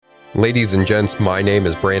Ladies and gents, my name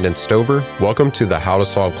is Brandon Stover. Welcome to the How to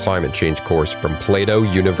Solve Climate Change course from Plato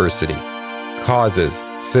University. Causes,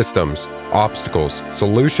 systems, obstacles,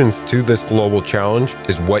 solutions to this global challenge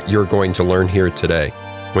is what you're going to learn here today.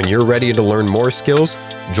 When you're ready to learn more skills,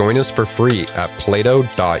 join us for free at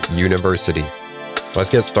plato.university. Let's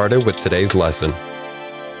get started with today's lesson.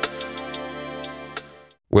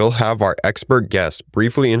 We'll have our expert guests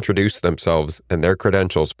briefly introduce themselves and their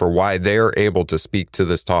credentials for why they are able to speak to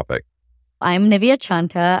this topic. I'm Nivi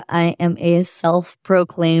Achanta. I am a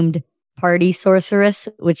self-proclaimed party sorceress,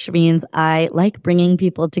 which means I like bringing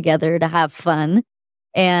people together to have fun.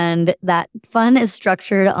 And that fun is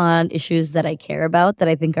structured on issues that I care about, that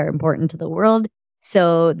I think are important to the world.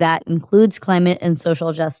 So that includes climate and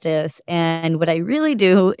social justice. And what I really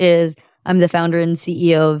do is I'm the founder and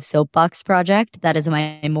CEO of Soapbox Project. That is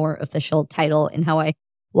my more official title in how I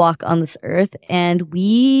walk on this earth. And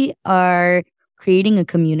we are creating a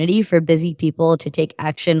community for busy people to take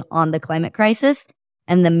action on the climate crisis.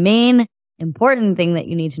 And the main important thing that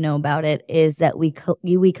you need to know about it is that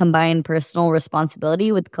we combine personal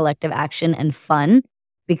responsibility with collective action and fun,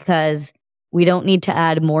 because we don't need to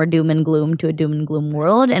add more doom and gloom to a doom and gloom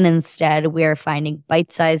world. And instead, we are finding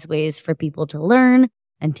bite-sized ways for people to learn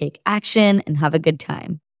and take action and have a good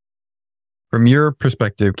time. From your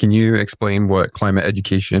perspective, can you explain what climate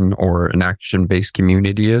education or an action-based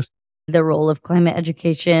community is? The role of climate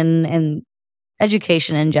education and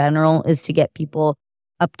education in general is to get people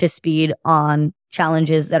up to speed on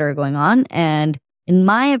challenges that are going on. And in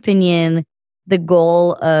my opinion, the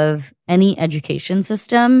goal of any education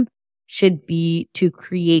system should be to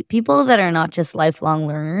create people that are not just lifelong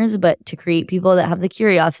learners, but to create people that have the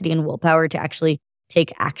curiosity and willpower to actually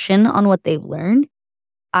take action on what they've learned.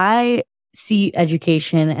 I see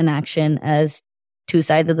education and action as two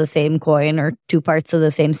sides of the same coin or two parts of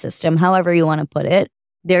the same system, however you want to put it.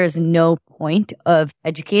 There's no point of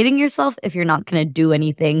educating yourself if you're not going to do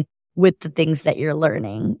anything with the things that you're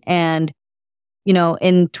learning. And, you know,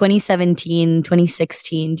 in 2017,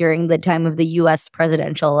 2016, during the time of the US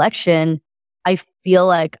presidential election, I feel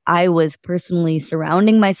like I was personally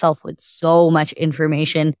surrounding myself with so much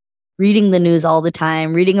information, reading the news all the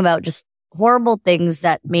time, reading about just horrible things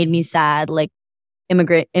that made me sad, like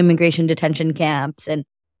immigration detention camps and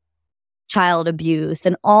child abuse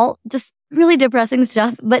and all just really depressing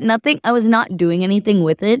stuff, but I was not doing anything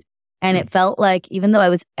with it. And it felt like, even though I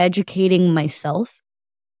was educating myself,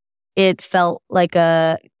 it felt like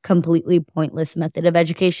a completely pointless method of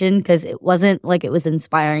education, because it wasn't like it was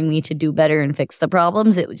inspiring me to do better and fix the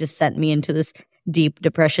problems. It just sent me into this deep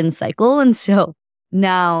depression cycle. And so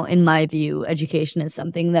now, in my view, education is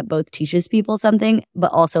something that both teaches people something,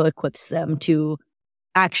 but also equips them to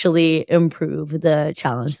actually improve the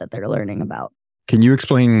challenge that they're learning about. Can you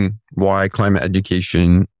explain why climate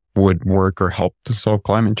education would work or help to solve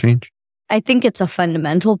climate change? I think it's a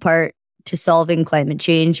fundamental part to solving climate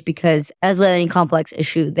change, because as with any complex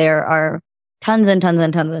issue, there are tons and tons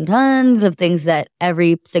and tons and tons of things that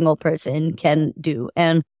every single person can do.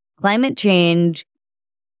 And climate change,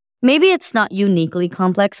 maybe it's not uniquely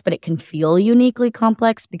complex, but it can feel uniquely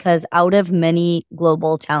complex, because out of many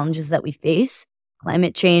global challenges that we face,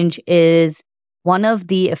 climate change is one of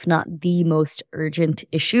the, if not the most urgent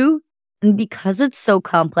issue. And because it's so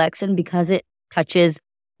complex and because it touches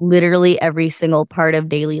literally every single part of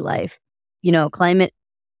daily life, you know, climate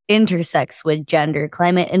intersects with gender,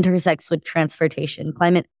 climate intersects with transportation,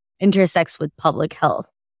 climate intersects with public health.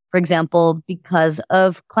 For example, because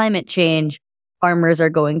of climate change, farmers are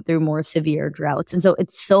going through more severe droughts. And so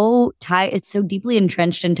it's so deeply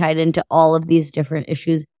entrenched and tied into all of these different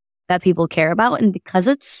issues that people care about. And because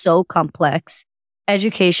it's so complex,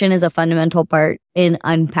 education is a fundamental part in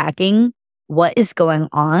unpacking what is going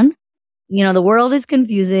on. You know, the world is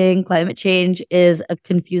confusing. Climate change is a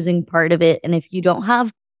confusing part of it. And if you don't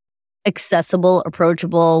have accessible,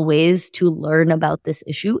 approachable ways to learn about this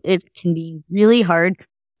issue, it can be really hard,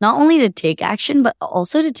 not only to take action, but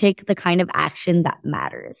also to take the kind of action that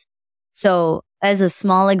matters. So as a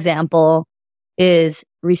small example is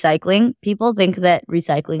recycling. People think that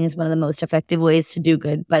recycling is one of the most effective ways to do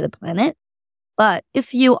good by the planet. But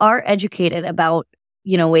if you are educated about,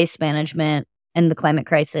 you know, waste management and the climate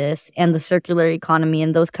crisis and the circular economy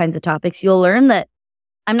and those kinds of topics, you'll learn that,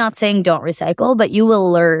 I'm not saying don't recycle, but you will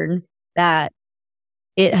learn that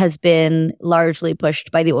it has been largely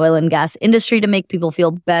pushed by the oil and gas industry to make people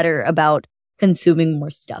feel better about consuming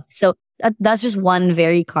more stuff. So that's just one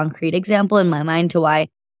very concrete example in my mind to why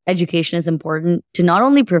education is important, to not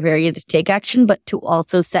only prepare you to take action, but to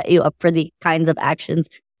also set you up for the kinds of actions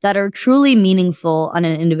that are truly meaningful on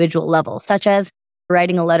an individual level, such as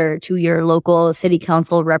writing a letter to your local city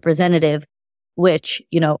council representative, which,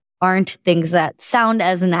 aren't things that sound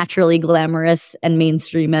as naturally glamorous and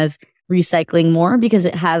mainstream as recycling more because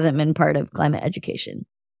it hasn't been part of climate education.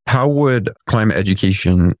 How would climate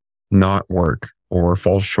education not work or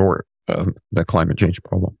fall short of the climate change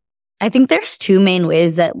problem? I think there's two main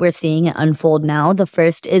ways that we're seeing it unfold now. The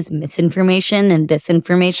first is misinformation and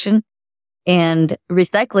disinformation. And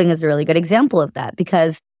recycling is a really good example of that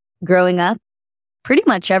because growing up, pretty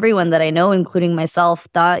much everyone that I know, including myself,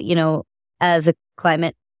 thought, as a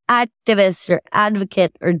climate activist or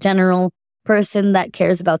advocate or general person that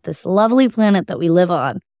cares about this lovely planet that we live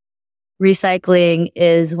on, recycling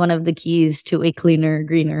is one of the keys to a cleaner,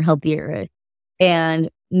 greener, healthier earth. And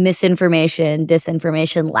misinformation,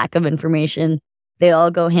 disinformation, lack of information, they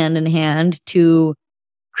all go hand in hand to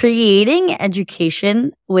creating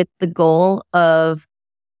education with the goal of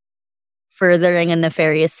furthering a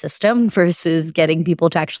nefarious system versus getting people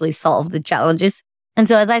to actually solve the challenges. And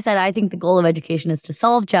so, as I said, I think the goal of education is to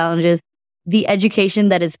solve challenges. The education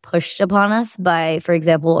that is pushed upon us by, for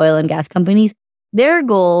example, oil and gas companies, their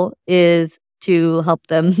goal is to help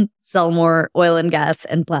them sell more oil and gas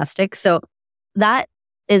and plastic. So that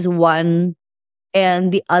is one.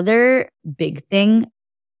 And the other big thing,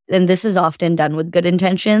 and this is often done with good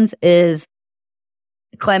intentions, is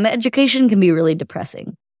climate education can be really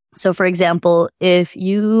depressing. So, for example, if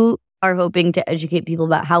you are hoping to educate people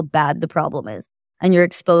about how bad the problem is, and you're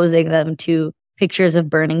exposing them to pictures of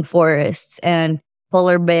burning forests and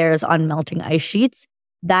polar bears on melting ice sheets,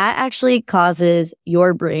 that actually causes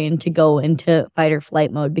your brain to go into fight or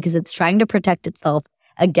flight mode because it's trying to protect itself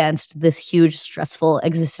against this huge, stressful,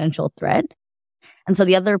 existential threat. And so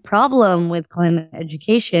the other problem with climate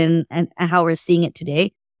education and how we're seeing it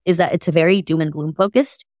today is that it's a very doom and gloom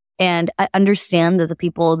focused. And I understand that the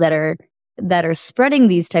people that are spreading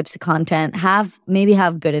these types of content maybe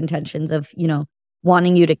have good intentions of,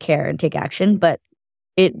 wanting you to care and take action, but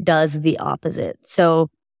it does the opposite.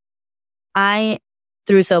 So I,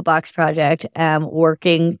 through Soapbox Project, am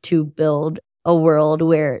working to build a world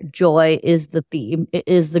where joy is the theme. It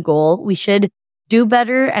is the goal. We should do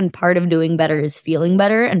better, and part of doing better is feeling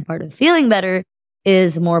better, and part of feeling better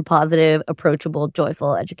is more positive, approachable,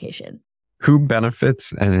 joyful education. Who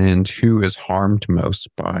benefits and who is harmed most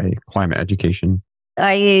by climate education?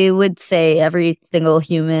 I would say every single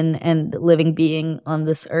human and living being on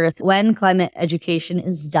this earth. When climate education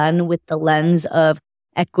is done with the lens of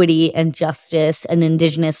equity and justice and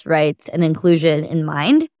indigenous rights and inclusion in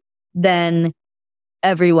mind, then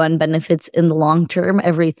everyone benefits in the long term.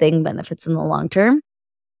 Everything benefits in the long term.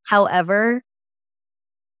 However,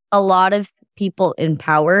 a lot of people in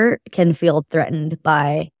power can feel threatened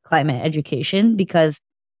by climate education because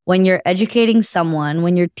when you're educating someone,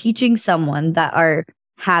 when you're teaching someone that our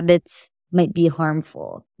habits might be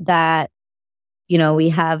harmful, that, we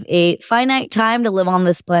have a finite time to live on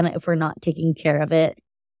this planet if we're not taking care of it,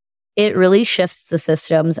 it really shifts the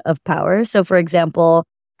systems of power. So, for example,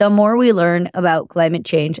 the more we learn about climate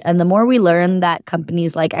change and the more we learn that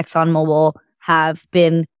companies like ExxonMobil have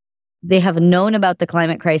known about the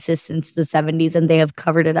climate crisis since the 70s and they have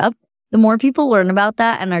covered it up, the more people learn about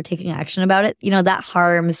that and are taking action about it, that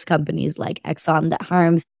harms companies like Exxon, that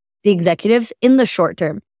harms the executives in the short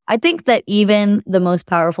term. I think that even the most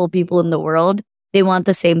powerful people in the world, they want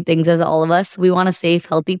the same things as all of us. We want a safe,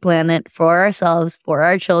 healthy planet for ourselves, for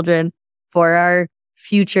our children, for our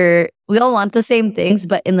future. We all want the same things,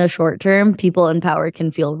 but in the short term, people in power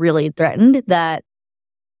can feel really threatened that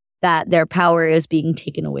their power is being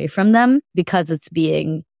taken away from them because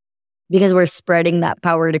we're spreading that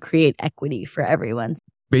power to create equity for everyone.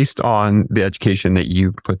 Based on the education that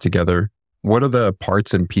you've put together, what are the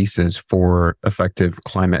parts and pieces for effective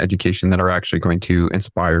climate education that are actually going to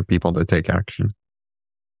inspire people to take action?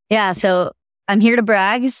 Yeah, so I'm here to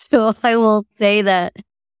brag. So I will say that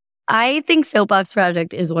I think Soapbox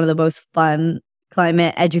Project is one of the most fun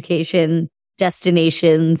climate education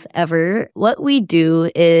destinations ever. What we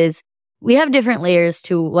do is we have different layers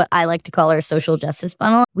to what I like to call our social justice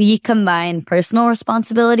funnel. We combine personal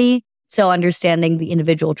responsibility, so understanding the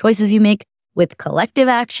individual choices you make, with collective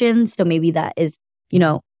action. So maybe that is,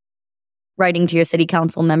 writing to your city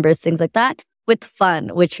council members, things like that, with fun,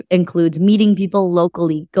 which includes meeting people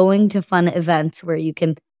locally, going to fun events where you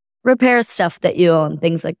can repair stuff that you own,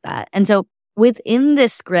 things like that. And so within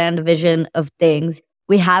this grand vision of things,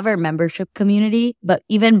 we have our membership community, but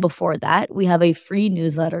even before that, we have a free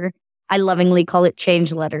newsletter. I lovingly call it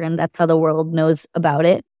Change Letter, and that's how the world knows about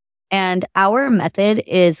it. And our method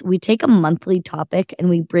is we take a monthly topic and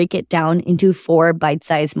we break it down into 4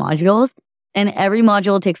 bite-sized modules. And every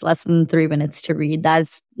module takes less than 3 minutes to read.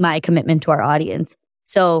 That's my commitment to our audience.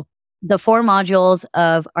 So the 4 modules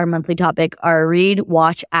of our monthly topic are read,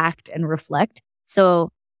 watch, act, and reflect. So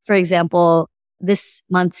for example, this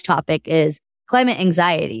month's topic is climate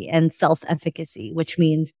anxiety and self-efficacy, which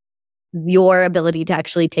means your ability to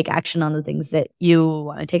actually take action on the things that you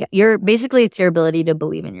want to take. It's your ability to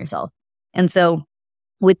believe in yourself. And so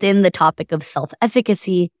within the topic of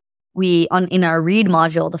self-efficacy, in our read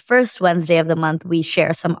module, the first Wednesday of the month, we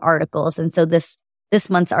share some articles. And so this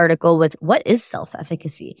month's article was, what is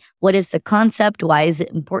self-efficacy? What is the concept? Why is it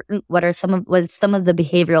important? What's some of the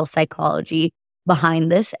behavioral psychology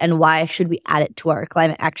behind this? And why should we add it to our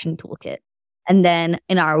climate action toolkit? And then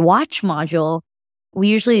in our watch module, we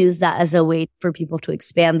usually use that as a way for people to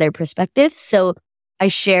expand their perspectives. So I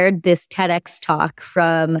shared this TEDx talk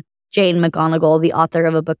from Jane McGonigal, the author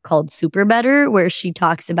of a book called Super Better, where she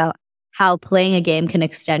talks about how playing a game can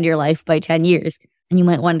extend your life by 10 years. And you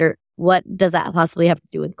might wonder, what does that possibly have to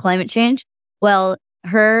do with climate change? Well,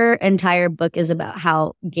 her entire book is about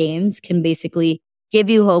how games can basically give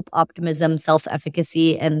you hope, optimism,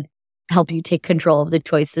 self-efficacy, and help you take control of the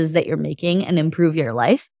choices that you're making and improve your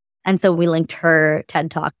life. And so we linked her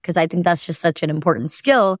TED Talk because I think that's just such an important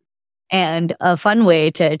skill and a fun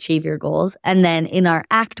way to achieve your goals. And then in our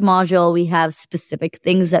ACT module, we have specific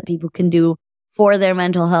things that people can do for their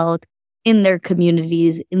mental health in their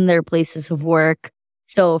communities, in their places of work.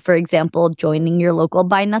 So for example, joining your local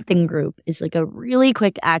Buy Nothing group is like a really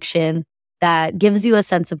quick action that gives you a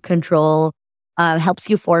sense of control, helps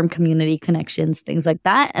you form community connections, things like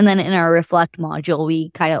that. And then in our Reflect module,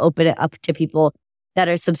 we kind of open it up to people that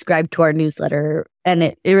are subscribed to our newsletter. And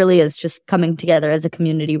it really is just coming together as a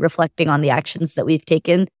community, reflecting on the actions that we've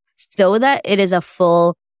taken so that it is a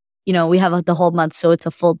full, we have the whole month. So it's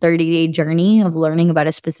a full 30-day journey of learning about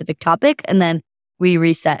a specific topic. And then we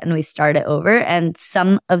reset and we start it over. And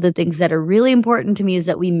some of the things that are really important to me is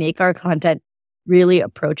that we make our content really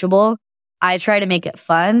approachable. I try to make it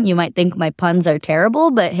fun. You might think my puns are terrible,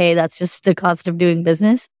 but hey, that's just the cost of doing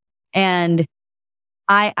business. And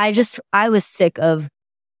I was sick of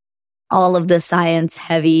all of the science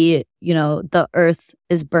heavy, the earth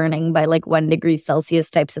is burning by like 1 degree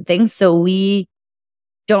Celsius types of things. So we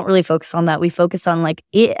don't really focus on that. We focus on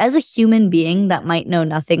as a human being that might know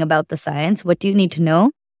nothing about the science, what do you need to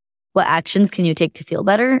know? What actions can you take to feel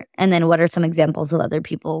better? And then what are some examples of other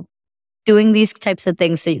people doing these types of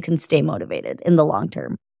things so you can stay motivated in the long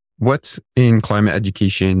term? What's in climate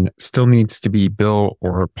education still needs to be built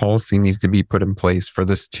or policy needs to be put in place for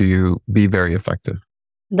this to be very effective?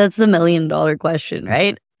 That's the $1 million question,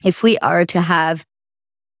 right? If we are to have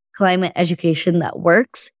climate education that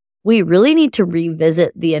works, we really need to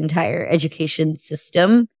revisit the entire education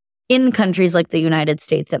system in countries like the United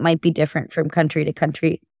States. It might be different from country to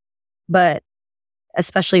country, but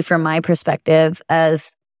especially from my perspective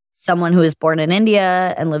as someone who was born in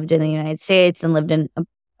India and lived in the United States and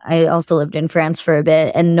I also lived in France for a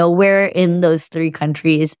bit, and nowhere in those 3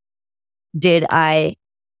 countries did I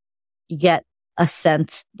get a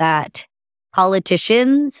sense that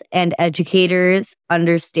politicians and educators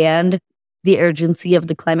understand the urgency of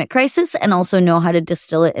the climate crisis and also know how to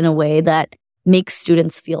distill it in a way that makes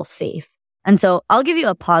students feel safe. And so I'll give you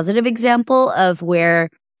a positive example of where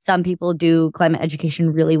some people do climate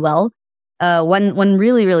education really well. One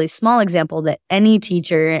really, really small example that any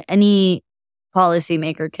teacher, any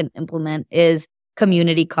policymaker can implement is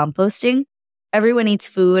community composting. Everyone eats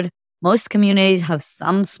food. Most communities have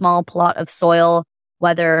some small plot of soil,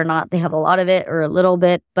 whether or not they have a lot of it or a little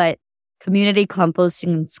bit, but community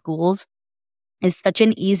composting in schools is such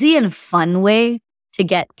an easy and fun way to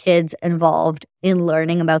get kids involved in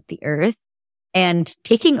learning about the earth and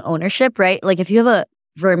taking ownership, right? Like if you have a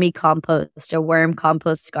vermicompost, a worm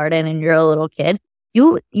compost garden and you're a little kid,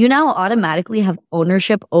 you now automatically have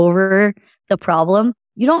ownership over the problem.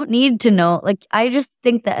 You don't need to know, I just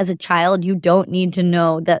think that as a child, you don't need to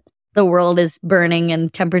know that the world is burning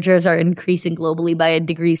and temperatures are increasing globally by 1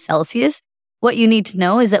 degree Celsius. What you need to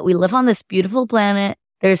know is that we live on this beautiful planet.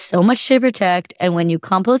 There's so much to protect. And when you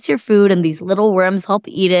compost your food and these little worms help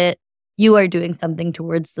eat it, you are doing something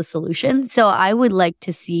towards the solution. So I would like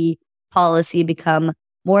to see policy become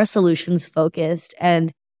more solutions focused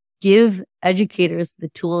and give educators the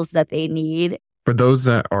tools that they need. For those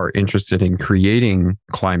that are interested in creating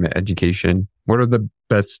climate education, what are the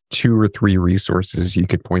best 2 or 3 resources you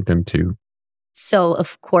could point them to? So,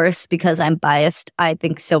 of course, because I'm biased, I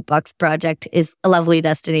think Soapbox Project is a lovely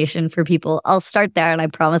destination for people. I'll start there, and I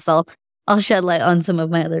promise I'll shed light on some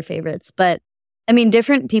of my other favorites. But I mean,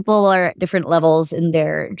 different people are at different levels in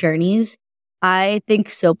their journeys. I think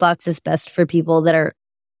Soapbox is best for people that are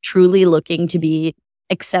truly looking to be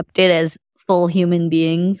accepted as full human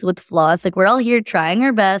beings with flaws. Like, we're all here trying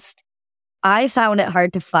our best. I found it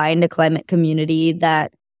hard to find a climate community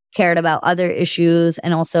that cared about other issues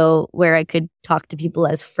and also where I could talk to people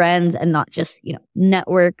as friends and not just,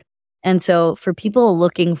 network. And so for people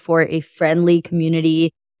looking for a friendly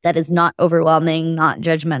community that is not overwhelming, not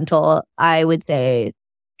judgmental, I would say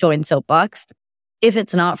join Soapbox. If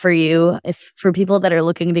it's not for you, if for people that are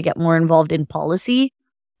looking to get more involved in policy,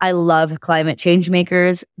 I love Climate Change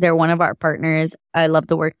Makers. They're one of our partners. I love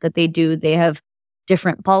the work that they do. They have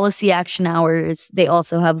different policy action hours. They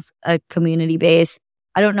also have a community base.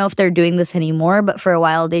 I don't know if they're doing this anymore, but for a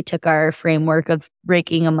while they took our framework of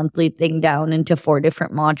breaking a monthly thing down into 4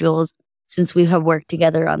 different modules since we have worked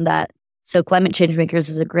together on that. So Climate Change Makers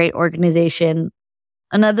is a great organization.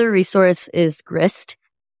 Another resource is Grist.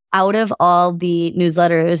 Out of all the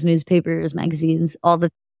newsletters, newspapers, magazines, all the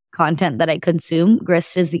content that I consume,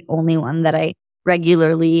 Grist is the only one that I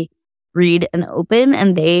regularly read and open,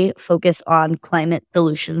 and they focus on climate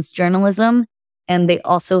solutions journalism. And they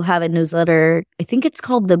also have a newsletter, I think it's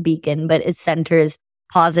called The Beacon, but it centers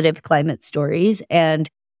positive climate stories. And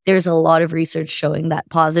there's a lot of research showing that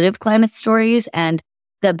positive climate stories and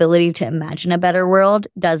the ability to imagine a better world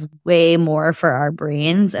does way more for our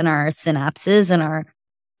brains and our synapses and our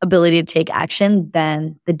ability to take action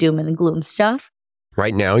than the doom and gloom stuff.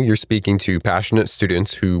 Right now, you're speaking to passionate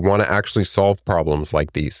students who want to actually solve problems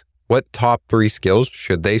like these. What top 3 skills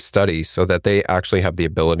should they study so that they actually have the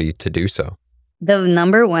ability to do so? The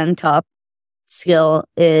number 1 top skill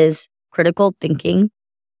is critical thinking.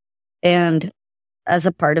 And as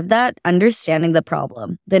a part of that, understanding the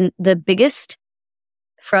problem. Then the biggest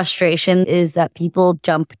frustration is that people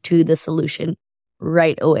jump to the solution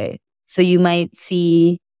right away. So you might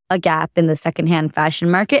see a gap in the secondhand fashion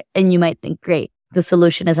market and you might think, great, the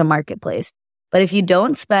solution is a marketplace. But if you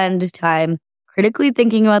don't spend time critically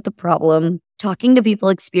thinking about the problem, talking to people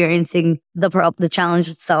experiencing the challenge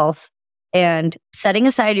itself, and setting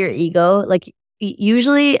aside your ego, like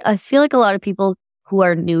usually I feel like a lot of people who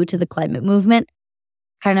are new to the climate movement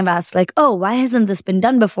kind of ask like, oh, why hasn't this been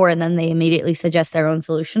done before? And then they immediately suggest their own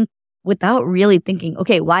solution without really thinking,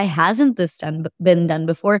 okay, why hasn't this been done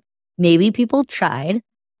before? Maybe people tried.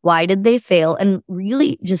 Why did they fail? And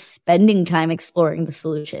really just spending time exploring the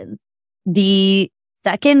solutions. The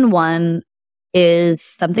second one is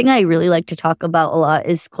something I really like to talk about a lot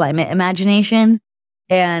is climate imagination.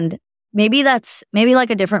 And maybe like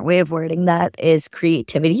a different way of wording that is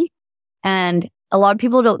creativity. And a lot of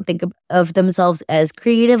people don't think of themselves as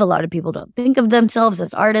creative. A lot of people don't think of themselves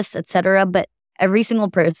as artists, etc. But every single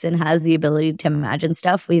person has the ability to imagine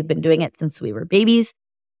stuff. We've been doing it since we were babies.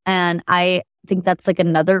 And I think that's like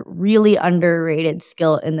another really underrated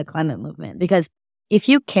skill in the climate movement, because if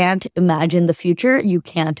you can't imagine the future, you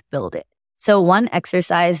can't build it. So one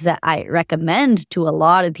exercise that I recommend to a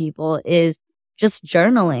lot of people is just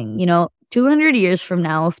journaling. 200 years from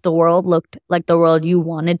now, if the world looked like the world you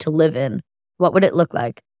wanted to live in, what would it look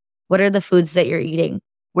like? What are the foods that you're eating?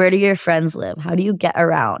 Where do your friends live? How do you get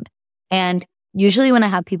around? And usually when I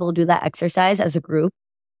have people do that exercise as a group,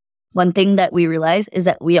 one thing that we realize is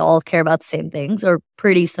that we all care about the same things or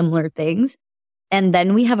pretty similar things. And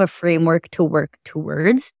then we have a framework to work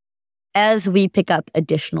towards as we pick up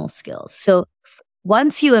additional skills. So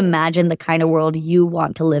once you imagine the kind of world you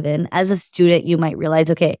want to live in, as a student, you might realize,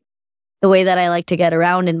 okay, the way that I like to get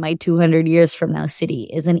around in my 200 years from now city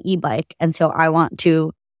is an e-bike. And so I want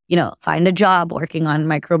to, find a job working on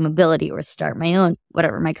micromobility or start my own,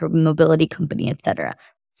 whatever, micromobility company, etc.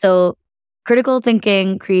 So critical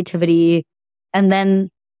thinking, creativity. And then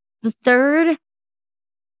the third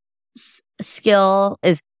skill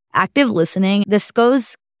is active listening. This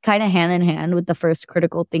goes kind of hand in hand with the first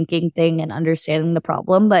critical thinking thing and understanding the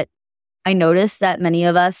problem. But I noticed that many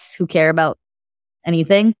of us who care about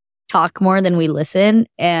anything talk more than we listen.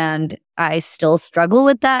 And I still struggle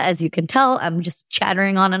with that. As you can tell, I'm just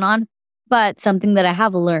chattering on and on. But something that I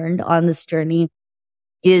have learned on this journey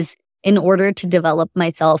is in order to develop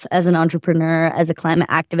myself as an entrepreneur, as a climate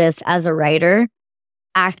activist, as a writer,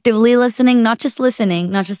 actively listening, not just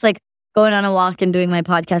like going on a walk and doing my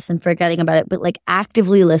podcast and forgetting about it, but like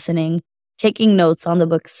actively listening, taking notes on the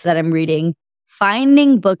books that I'm reading,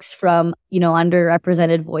 finding books from,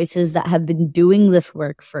 underrepresented voices that have been doing this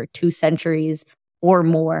work for 2 centuries or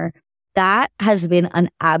more. That has been an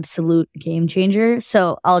absolute game changer.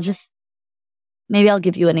 So I'll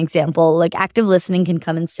give you an example. Like active listening can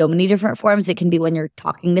come in so many different forms. It can be when you're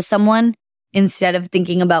talking to someone, instead of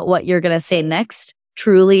thinking about what you're going to say next,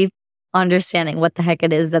 truly understanding what the heck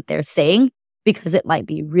it is that they're saying, because it might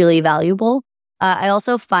be really valuable. I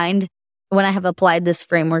also find when I have applied this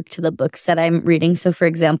framework to the books that I'm reading. So for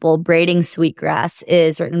example, Braiding Sweetgrass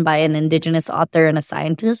is written by an Indigenous author and a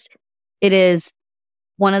scientist. It is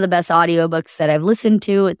one of the best audiobooks that I've listened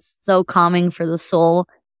to. It's so calming for the soul.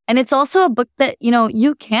 And it's also a book that,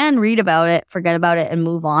 you can read about it, forget about it, and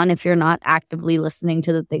move on if you're not actively listening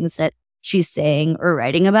to the things that she's saying or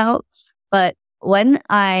writing about. But when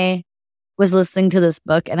I was listening to this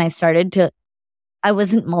book and I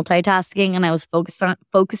wasn't multitasking and I was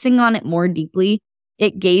focusing on it more deeply,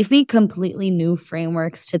 it gave me completely new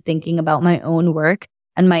frameworks to thinking about my own work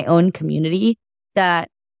and my own community that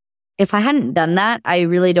if I hadn't done that, I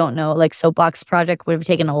really don't know, like Soapbox Project would have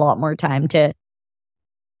taken a lot more time to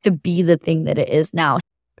be the thing that it is now.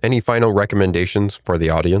 Any final recommendations for the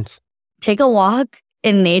audience? Take a walk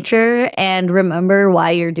in nature and remember why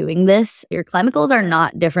you're doing this. Your climate goals are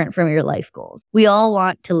not different from your life goals. We all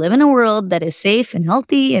want to live in a world that is safe and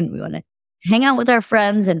healthy, and we want to hang out with our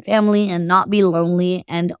friends and family and not be lonely.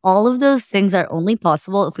 And all of those things are only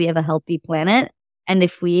possible if we have a healthy planet and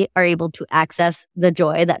if we are able to access the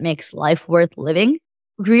joy that makes life worth living.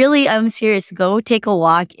 Really, I'm serious. Go take a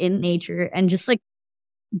walk in nature and just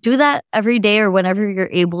do that every day or whenever you're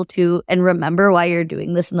able to, and remember why you're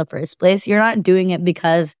doing this in the first place. You're not doing it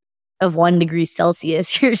because of 1 degree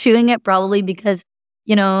Celsius. You're doing it probably because,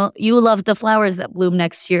 you love the flowers that bloom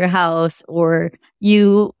next to your house, or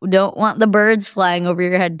you don't want the birds flying over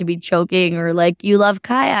your head to be choking, or you love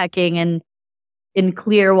kayaking and in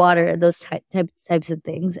clear water, those types of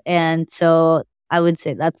things. And so I would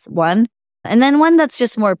say that's one. And then one that's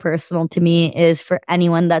just more personal to me is for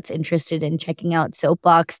anyone that's interested in checking out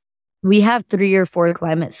Soapbox. We have 3 or 4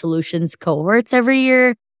 climate solutions cohorts every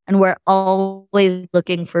year, and we're always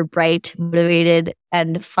looking for bright, motivated,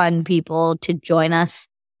 and fun people to join us,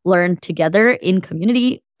 learn together in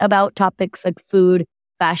community about topics like food,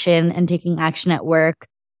 fashion, and taking action at work.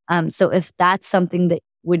 So if that's something that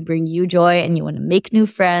would bring you joy and you want to make new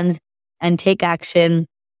friends and take action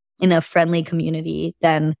in a friendly community,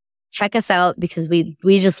 then check us out, because we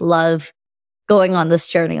just love going on this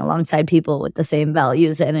journey alongside people with the same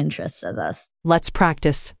values and interests as us. Let's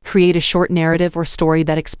practice. Create a short narrative or story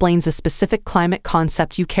that explains a specific climate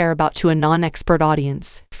concept you care about to a non-expert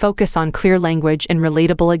audience. Focus on clear language and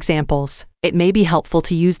relatable examples. It may be helpful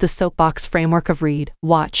to use the Soapbox framework of read,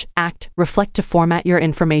 watch, act, reflect to format your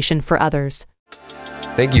information for others.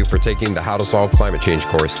 Thank you for taking the How to Solve Climate Change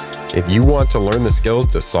course. If you want to learn the skills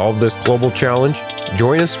to solve this global challenge,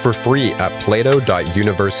 join us for free at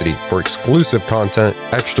plato.university for exclusive content,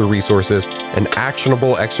 extra resources, and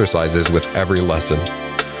actionable exercises with every lesson.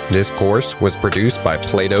 This course was produced by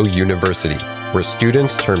Plato University, where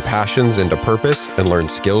students turn passions into purpose and learn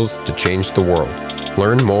skills to change the world.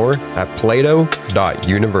 Learn more at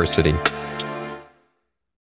plato.university.